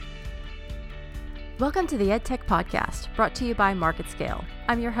Welcome to the EdTech Podcast, brought to you by MarketScale.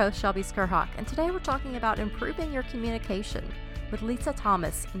 I'm your host, Shelby Skurhawk, and today we're talking about improving your communication with Lisa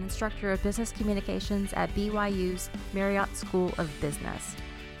Thomas, an instructor of business communications at BYU's Marriott School of Business.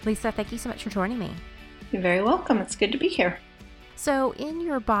 Lisa, thank you so much for joining me. You're very welcome. It's good to be here. So in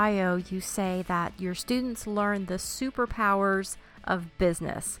your bio, you say that your students learn the superpowers of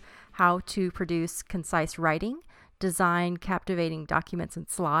business, how to produce concise writing, design captivating documents and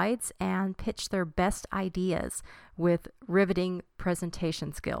slides, and pitch their best ideas with riveting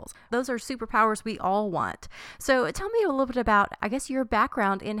presentation skills. Those are superpowers we all want. So tell me a little bit about, I guess, your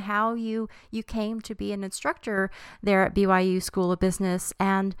background in how you came to be an instructor there at BYU School of Business,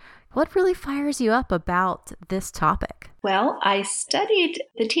 and what really fires you up about this topic? Well, I studied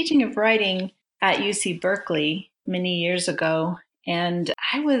the teaching of writing at UC Berkeley many years ago, and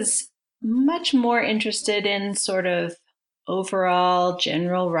I was much more interested in sort of overall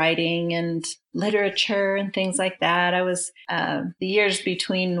general writing and literature and things like that. I was the years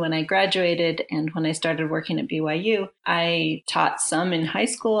between when I graduated and when I started working at BYU, I taught some in high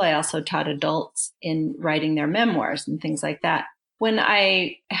school. I also taught adults in writing their memoirs and things like that. When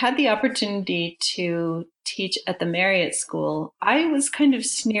I had the opportunity to teach at the Marriott School, I was kind of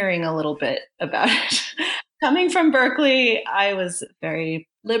sneering a little bit about it. Coming from Berkeley, I was very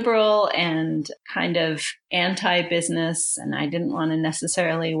liberal and kind of anti-business, and I didn't want to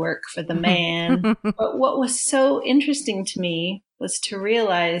necessarily work for the man. But what was so interesting to me was to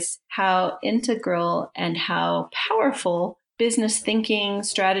realize how integral and how powerful business thinking,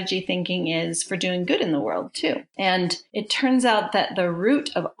 strategy thinking is for doing good in the world too. And it turns out that the root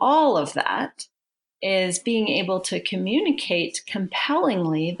of all of that is being able to communicate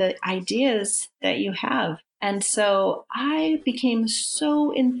compellingly the ideas that you have. And so I became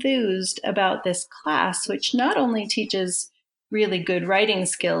so enthused about this class, which not only teaches really good writing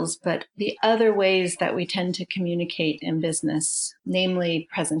skills, but the other ways that we tend to communicate in business, namely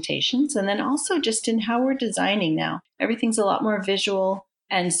presentations, and then also just in how we're designing now. Everything's a lot more visual.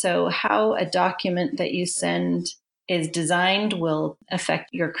 And so how a document that you send is designed will affect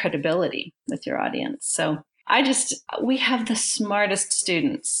your credibility with your audience. So we have the smartest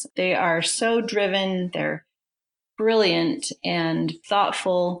students. They are so driven. They're brilliant and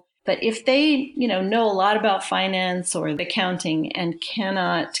thoughtful. But if they, know a lot about finance or accounting and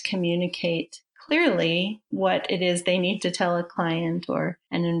cannot communicate clearly what it is they need to tell a client or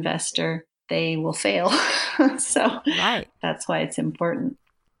an investor, they will fail. So Right. That's why it's important.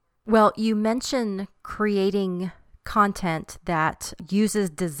 Well, you mentioned creating content that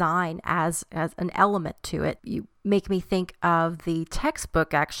uses design as an element to it. You make me think of the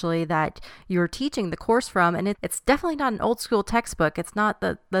textbook actually that you're teaching the course from, and it's definitely not an old school textbook. It's not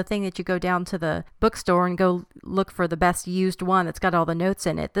the thing that you go down to the bookstore and go look for the best used one that's got all the notes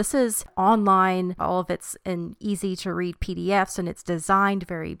in it. This is online, all of it's in easy to read PDFs, and it's designed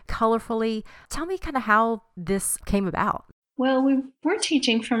very colorfully. Tell me kind of how this came about. Well, we were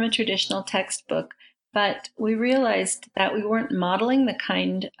teaching from a traditional textbook, but we realized that we weren't modeling the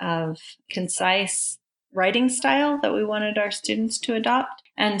kind of concise writing style that we wanted our students to adopt.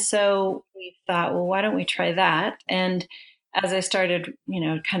 And so we thought, well, why don't we try that? And as I started,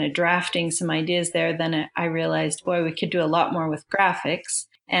 kind of drafting some ideas there, then I realized, boy, we could do a lot more with graphics.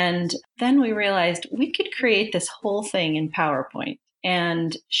 And then we realized we could create this whole thing in PowerPoint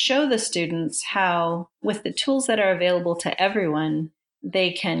and show the students how, with the tools that are available to everyone,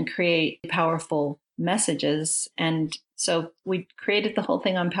 they can create powerful messages. And so we created the whole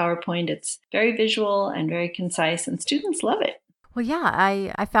thing on PowerPoint. It's very visual and very concise, and students love it. Well, yeah,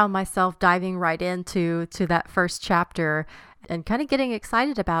 I found myself diving right into that first chapter and kind of getting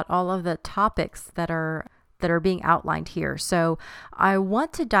excited about all of the topics that are being outlined here. So I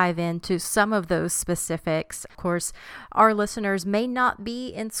want to dive into some of those specifics. Of course, our listeners may not be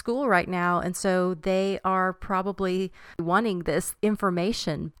in school right now, and so they are probably wanting this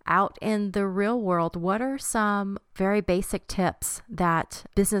information out in the real world. What are some very basic tips that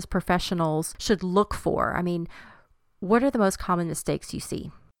business professionals should look for? I mean, what are the most common mistakes you see?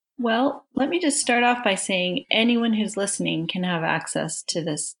 Well, let me just start off by saying anyone who's listening can have access to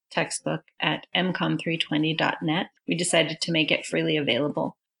this textbook at mcom320.net. We decided to make it freely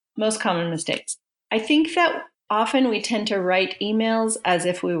available. Most common mistakes. I think that often we tend to write emails as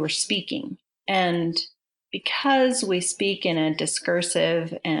if we were speaking. And because we speak in a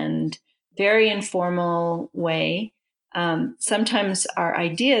discursive and very informal way, sometimes our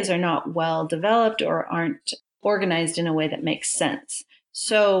ideas are not well developed or aren't organized in a way that makes sense.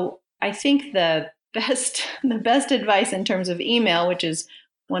 So I think the best advice in terms of email, which is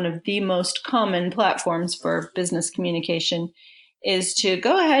one of the most common platforms for business communication, is to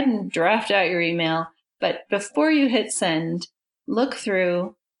go ahead and draft out your email. But before you hit send, look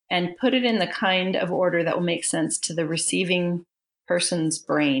through and put it in the kind of order that will make sense to the receiving person's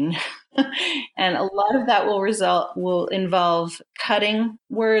brain. And a lot of that will involve cutting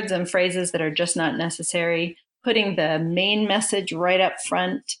words and phrases that are just not necessary, putting the main message right up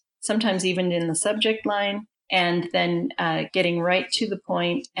front, sometimes even in the subject line, and then getting right to the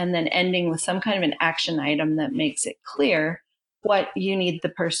point, and then ending with some kind of an action item that makes it clear what you need the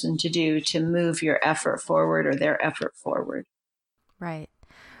person to do to move your effort forward or their effort forward. Right.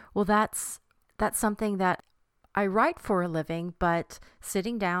 Well, that's something that I write for a living, but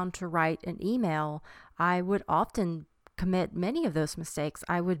sitting down to write an email, I would often commit many of those mistakes.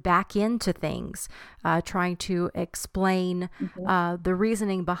 I would back into things, trying to explain the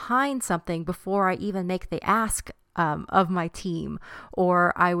reasoning behind something before I even make the ask of my team,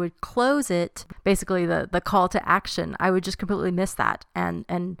 or I would close it, basically the call to action. I would just completely miss that and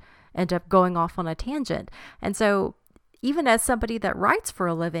end up going off on a tangent. And so even as somebody that writes for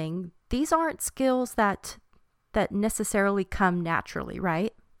a living, these aren't skills that necessarily come naturally,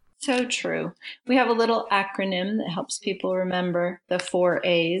 right? So true. We have a little acronym that helps people remember the 4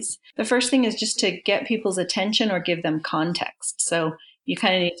 A's. The first thing is just to get people's attention or give them context. So you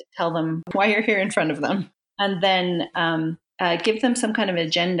kind of need to tell them why you're here in front of them, and then give them some kind of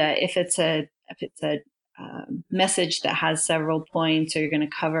agenda. If it's a message that has several points, or you're going to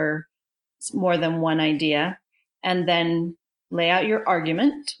cover more than one idea, and then lay out your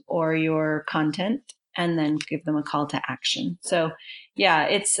argument or your content, and then give them a call to action. So yeah,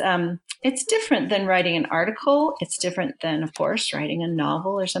 it's different than writing an article. It's different than, of course, writing a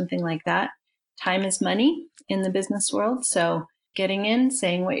novel or something like that. Time is money in the business world. So getting in,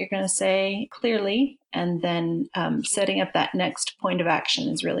 saying what you're going to say clearly, and then setting up that next point of action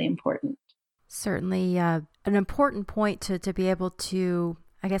is really important. Certainly an important point to be able to,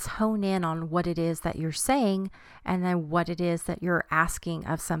 I guess, hone in on what it is that you're saying, and then what it is that you're asking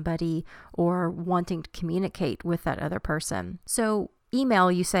of somebody or wanting to communicate with that other person. So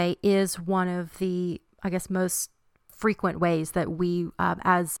email, you say, is one of the, I guess, most frequent ways that we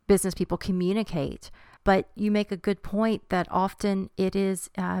as business people communicate. But you make a good point that often it is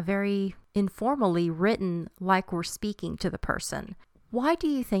very informally written, like we're speaking to the person. Why do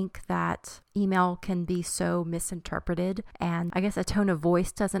you think that email can be so misinterpreted, and I guess a tone of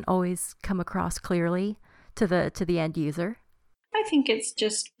voice doesn't always come across clearly to the end user? I think it's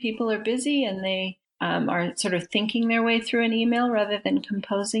just people are busy and they are sort of thinking their way through an email rather than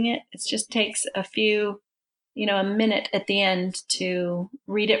composing it. It just takes a minute at the end to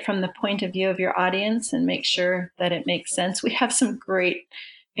read it from the point of view of your audience and make sure that it makes sense. We have some great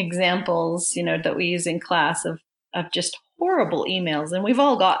examples, that we use in class of just horrible emails, and we've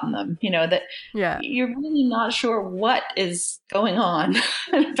all gotten them, that you're really not sure what is going on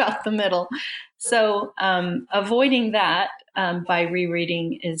about the middle. So avoiding that by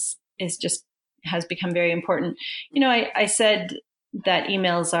rereading is just has become very important. I said that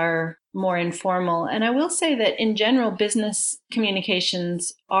emails are more informal, and I will say that in general, business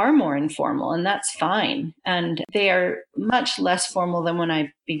communications are more informal, and that's fine. And they are much less formal than when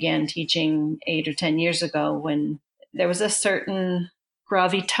I began teaching 8 or 10 years ago, when there was a certain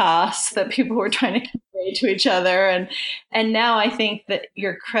gravitas that people were trying to convey to each other. And now I think that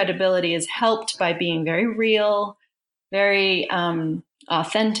your credibility is helped by being very real, very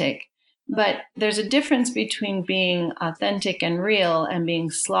authentic. But there's a difference between being authentic and real and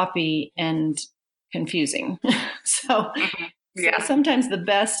being sloppy and confusing. So sometimes the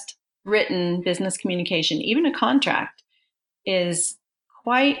best written business communication, even a contract, is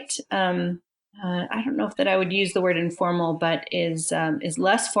quite I don't know if that I would use the word informal, but is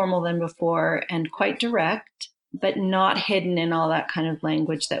less formal than before and quite direct, but not hidden in all that kind of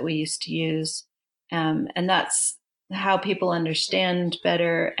language that we used to use. And that's how people understand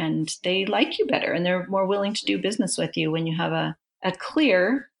better, and they like you better, and they're more willing to do business with you when you have a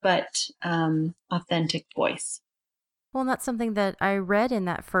clear but authentic voice. Well, and that's something that I read in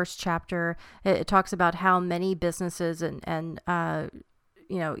that first chapter. It talks about how many businesses and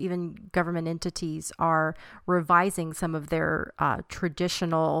even government entities are revising some of their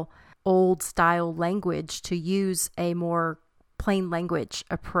traditional old style language to use a more plain language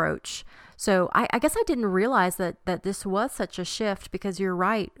approach. So I guess I didn't realize that this was such a shift, because you're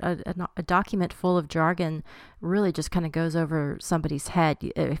right. A document full of jargon really just kind of goes over somebody's head.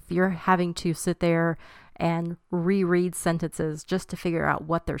 If you're having to sit there and reread sentences just to figure out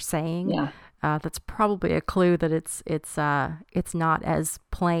what they're saying, that's probably a clue that it's not as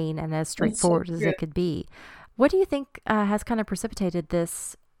plain and as straightforward as it could be. What do you think has kind of precipitated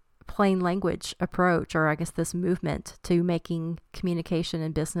this plain language approach, or I guess this movement to making communication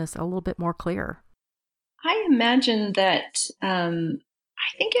in business a little bit more clear? I imagine that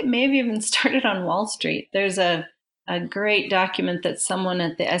I think it may have even started on Wall Street. There's a great document that someone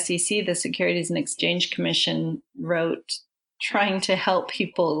at the SEC, the Securities and Exchange Commission, wrote trying to help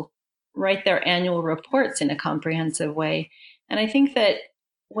people write their annual reports in a comprehensive way. And I think that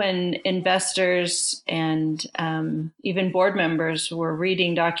when investors and even board members were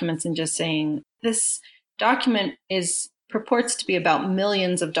reading documents and just saying, this document is purports to be about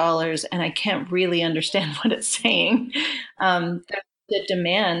millions of dollars, and I can't really understand what it's saying. That's the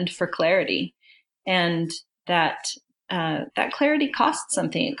demand for clarity, and that that clarity costs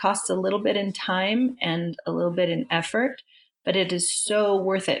something. It costs a little bit in time and a little bit in effort, but it is so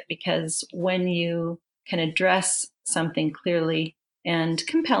worth it, because when you can address something clearly and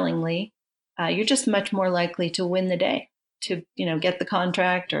compellingly, you're just much more likely to win the day, to get the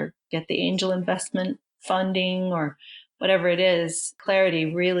contract or get the angel investment funding or whatever it is. Clarity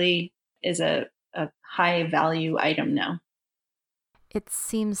really is a high value item now. It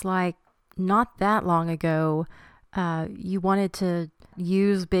seems like not that long ago, you wanted to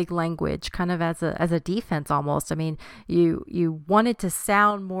use big language kind of as a defense almost. I mean, you wanted to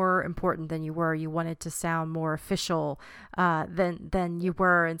sound more important than you were. You wanted to sound more official than you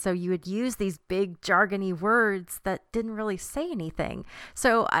were, and so you would use these big jargony words that didn't really say anything.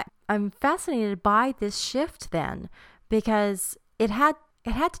 So I'm fascinated by this shift then, because it had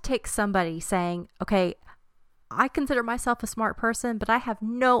to take somebody saying, okay, I consider myself a smart person, but I have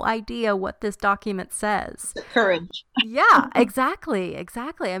no idea what this document says. Courage. Yeah, exactly.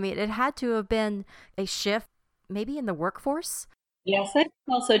 Exactly. I mean, it had to have been a shift maybe in the workforce. Yes, I think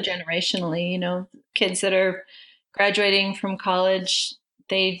also generationally, kids that are graduating from college,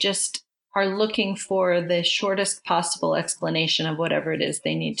 they just are looking for the shortest possible explanation of whatever it is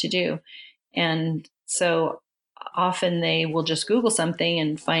they need to do. And so often they will just Google something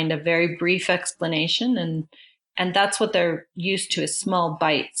and find a very brief explanation, and that's what they're used to, is small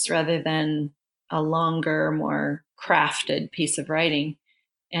bites rather than a longer, more crafted piece of writing.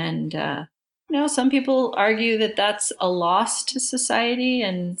 And some people argue that that's a loss to society,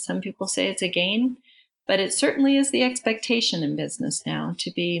 and some people say it's a gain. But it certainly is the expectation in business now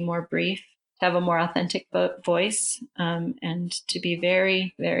to be more brief, to have a more authentic voice, and to be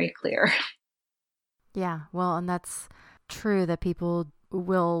very, very clear. Yeah, well, and that's true that people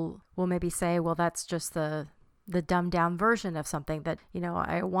will maybe say, well, that's just the dumbed down version of something that,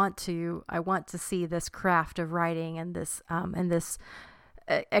 I want to see this craft of writing and this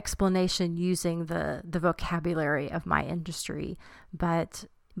explanation using the vocabulary of my industry. But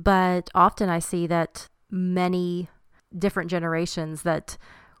often I see that many different generations that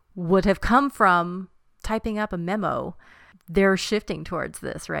would have come from typing up a memo, they're shifting towards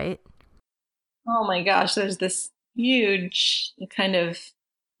this, right? Oh my gosh, there's this huge kind of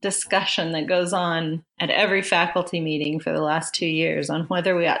discussion that goes on at every faculty meeting for the last 2 years on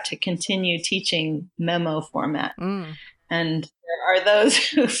whether we ought to continue teaching memo format. Mm. And there are those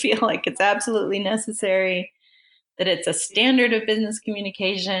who feel like it's absolutely necessary, that it's a standard of business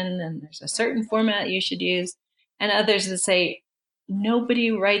communication and there's a certain format you should use. And others that say,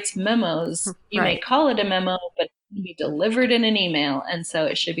 nobody writes memos. You may Right. call it a memo, but it can be delivered in an email. And so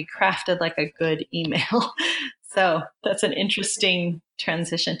it should be crafted like a good email. So that's an interesting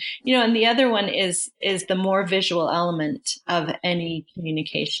transition. And the other one is the more visual element of any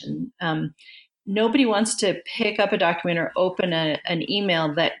communication. Nobody wants to pick up a document or open an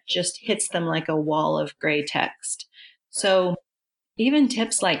email that just hits them like a wall of gray text. So even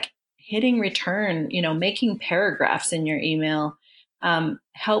tips like hitting return, making paragraphs in your email,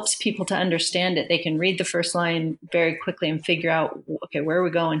 helps people to understand it. They can read the first line very quickly and figure out, okay, where are we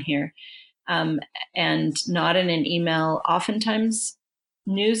going here? And not in an email. Oftentimes,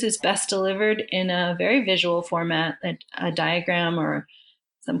 news is best delivered in a very visual format, a diagram or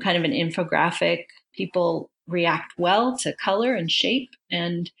some kind of an infographic. People react well to color and shape,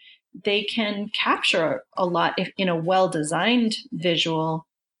 and they can capture a lot. If in a well-designed visual,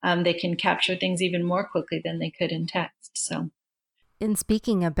 they can capture things even more quickly than they could in text. So, In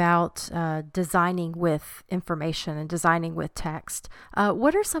speaking about designing with information and designing with text,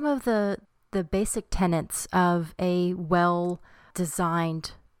 what are some of the basic tenets of a well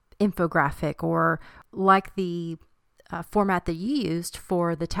designed infographic, or like the format that you used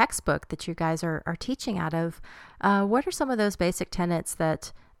for the textbook that you guys are teaching out of? What are some of those basic tenets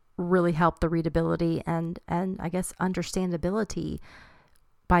that really help the readability and I guess understandability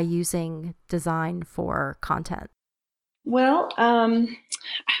by using design for content? well, I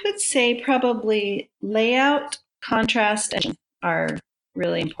would say probably layout, contrast, and are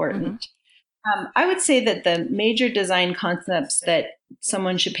really Mm-hmm. important. I would say that the major design concepts that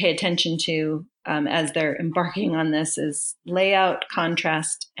someone should pay attention to as they're embarking on this is layout,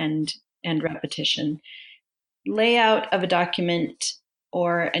 contrast, and repetition. Layout of a document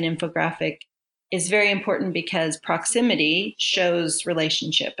or an infographic is very important because proximity shows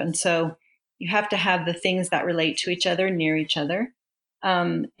relationship. And so you have to have the things that relate to each other near each other.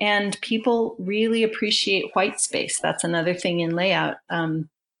 And people really appreciate white space. That's another thing in layout.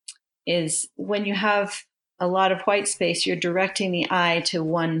 Is when you have a lot of white space, you're directing the eye to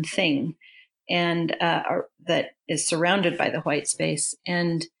one thing and that is surrounded by the white space.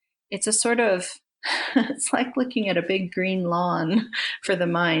 And it's a sort of, it's like looking at a big green lawn for the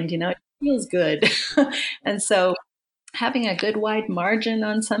mind, it feels good. And so having a good wide margin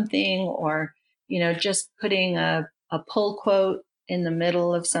on something or, just putting a pull quote in the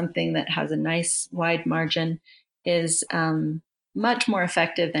middle of something that has a nice wide margin is much more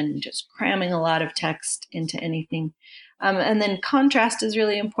effective than just cramming a lot of text into anything. And then contrast is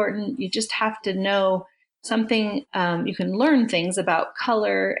really important. You just have to know something. You can learn things about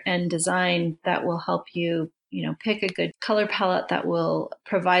color and design that will help you, pick a good color palette that will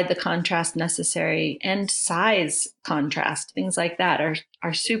provide the contrast necessary, and size contrast. Things like that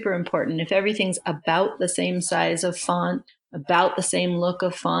are super important. If everything's about the same size of font, about the same look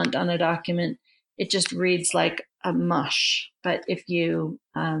of font on a document, it just reads like a mush. But if you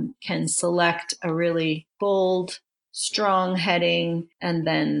can select a really bold, strong heading, and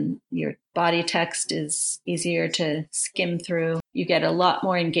then your body text is easier to skim through, you get a lot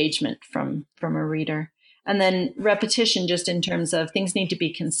more engagement from a reader. And then repetition, just in terms of things need to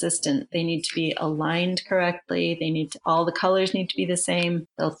be consistent. They need to be aligned correctly. All the colors need to be the same.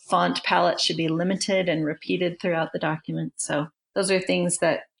 The font palette should be limited and repeated throughout the document. So those are things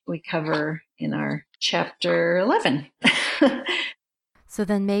that we cover in our chapter 11. So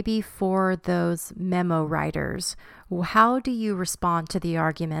then maybe for those memo writers, how do you respond to the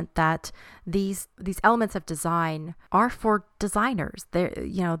argument that these elements of design are for designers?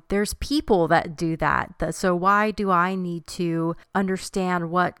 There's people that do that. So why do I need to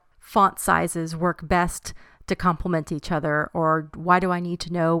understand what font sizes work best to complement each other? Or why do I need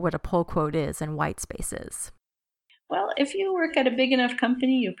to know what a pull quote is and white space is? Well, if you work at a big enough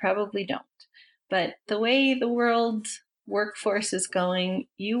company, you probably don't. But the way the world workforce is going,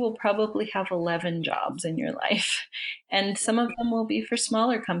 you will probably have 11 jobs in your life. And some of them will be for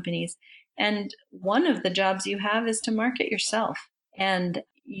smaller companies. And one of the jobs you have is to market yourself. And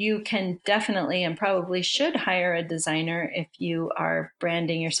you can definitely and probably should hire a designer if you are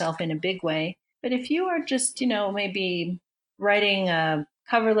branding yourself in a big way. But if you are just, maybe writing a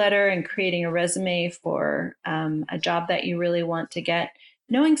cover letter and creating a resume for a job that you really want to get,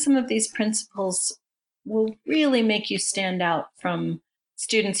 knowing some of these principles will really make you stand out from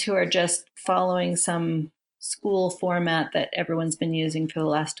students who are just following some school format that everyone's been using for the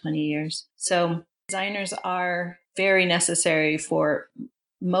last 20 years. So designers are very necessary for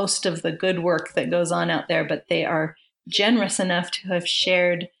most of the good work that goes on out there, but they are generous enough to have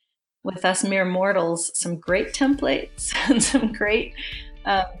shared with us mere mortals some great templates and some great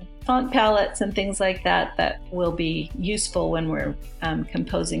font palettes and things like that will be useful when we're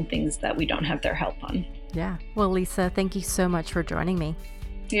composing things that we don't have their help on. Yeah. Well, Lisa, thank you so much for joining me.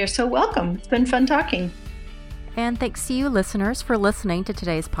 You're so welcome. It's been fun talking. And thanks to you listeners for listening to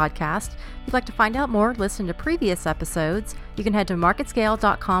today's podcast. If you'd like to find out more, listen to previous episodes, you can head to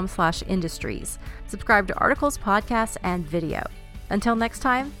marketscale.com/industries. Subscribe to articles, podcasts, and video. Until next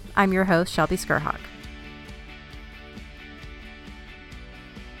time, I'm your host, Shelby Skurhawk.